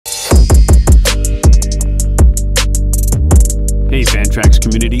Hey Fantrax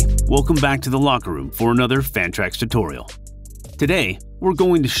community, welcome back to the locker room for another Fantrax tutorial. Today, we're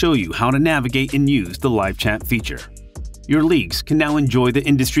going to show you how to navigate and use the live chat feature. Your leagues can now enjoy the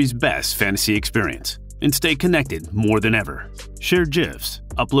industry's best fantasy experience and stay connected more than ever. Share GIFs,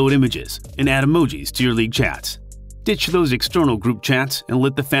 upload images, and add emojis to your league chats. Ditch those external group chats and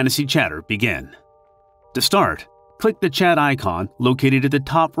let the fantasy chatter begin. To start, click the chat icon located at the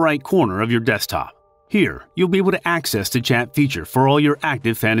top right corner of your desktop. Here, you'll be able to access the chat feature for all your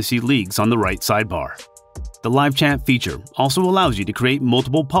active fantasy leagues on the right sidebar. The live chat feature also allows you to create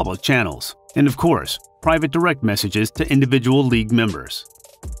multiple public channels, and of course, private direct messages to individual league members.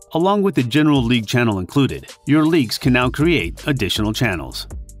 Along with the general league channel included, your leagues can now create additional channels.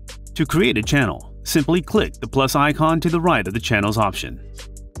 To create a channel, simply click the plus icon to the right of the channels option.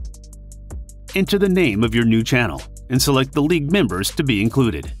 Enter the name of your new channel and select the league members to be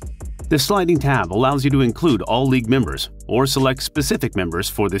included. The sliding tab allows you to include all league members or select specific members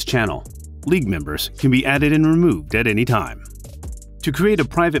for this channel. League members can be added and removed at any time. To create a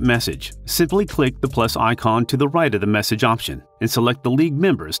private message, simply click the plus icon to the right of the message option and select the league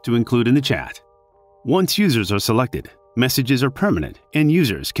members to include in the chat. Once users are selected, messages are permanent and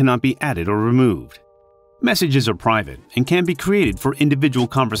users cannot be added or removed. Messages are private and can be created for individual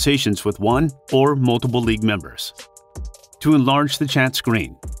conversations with one or multiple league members. To enlarge the chat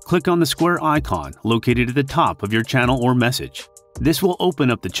screen, click on the square icon located at the top of your channel or message. This will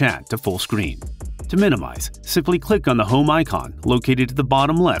open up the chat to full screen. To minimize, simply click on the home icon located at the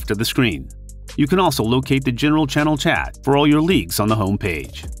bottom left of the screen. You can also locate the general channel chat for all your leagues on the home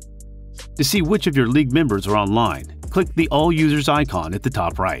page. To see which of your league members are online, click the All Users icon at the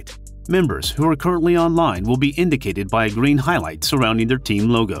top right. Members who are currently online will be indicated by a green highlight surrounding their team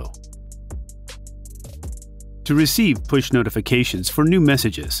logo. To receive push notifications for new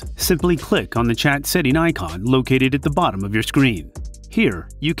messages, simply click on the chat setting icon located at the bottom of your screen. Here,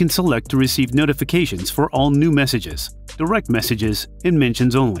 you can select to receive notifications for all new messages, direct messages, and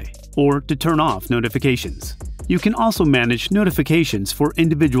mentions only, or to turn off notifications. You can also manage notifications for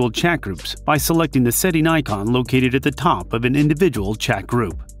individual chat groups by selecting the setting icon located at the top of an individual chat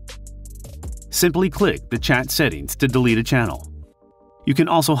group. Simply click the chat settings to delete a channel. You can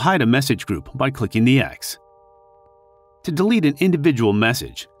also hide a message group by clicking the X. To delete an individual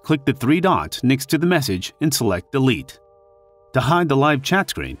message, click the three dots next to the message and select Delete. To hide the live chat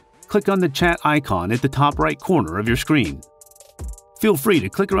screen, click on the chat icon at the top right corner of your screen. Feel free to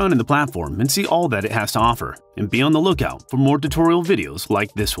click around in the platform and see all that it has to offer, and be on the lookout for more tutorial videos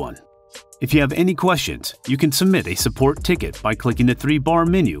like this one. If you have any questions, you can submit a support ticket by clicking the three-bar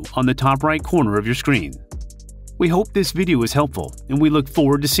menu on the top right corner of your screen. We hope this video was helpful, and we look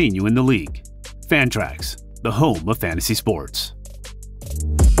forward to seeing you in the league. Fantrax, the home of fantasy sports.